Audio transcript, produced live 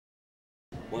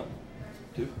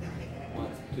2, 1,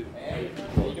 2,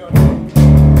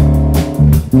 3.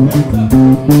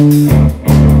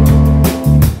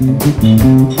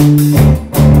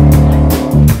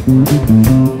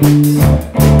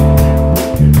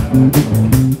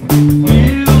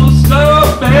 Feels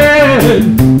so bad,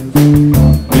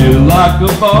 feel like a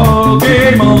ball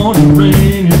game on a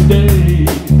rainy day.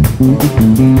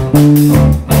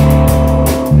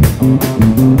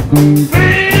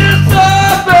 Feels so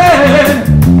bad,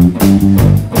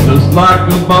 just like a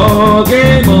ball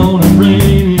game on a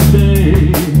rainy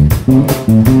day.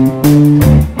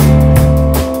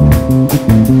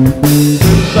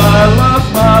 Since I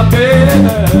lost my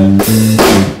baby,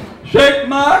 shake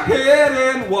my head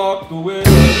and walk away.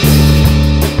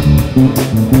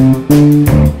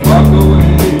 Walk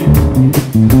away.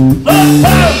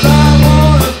 Sometimes I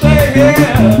wanna stay here,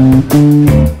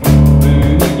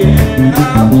 then again I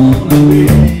wanna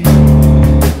leave.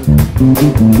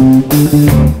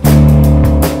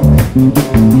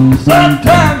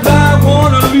 Sometimes I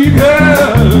wanna leave her,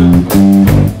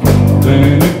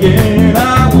 then again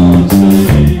I wanna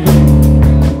stay.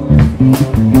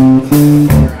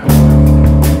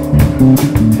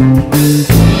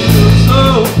 So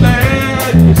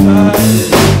bad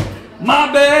beside my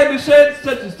baby said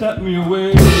such as tuck me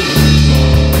away. Tuck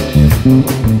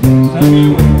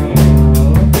me away.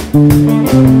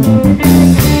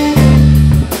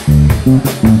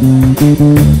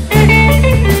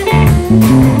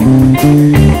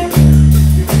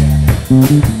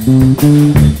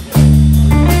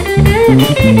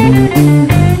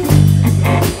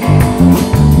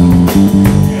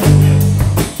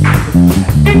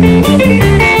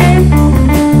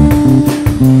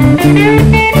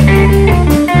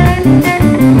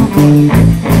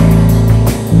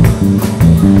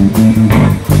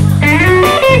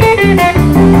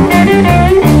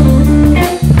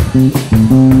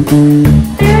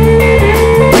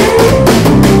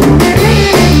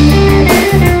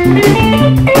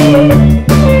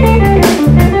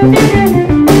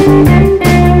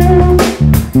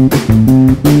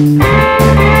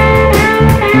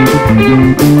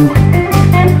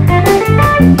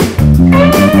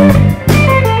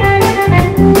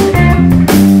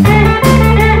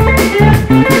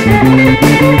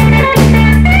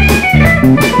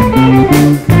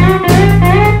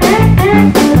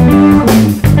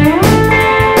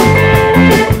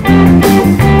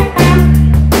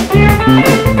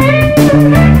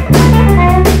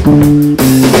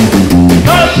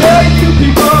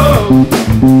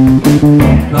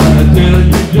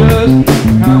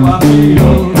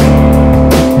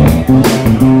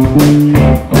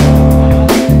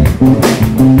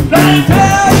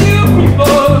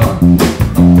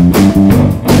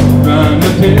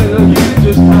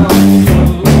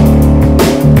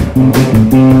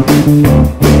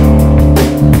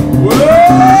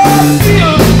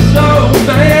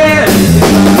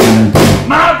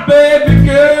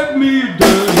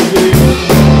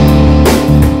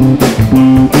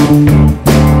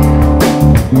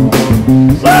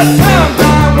 Sometimes I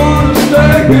wanna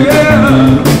stay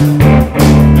here,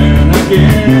 and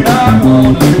again I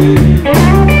wanna leave.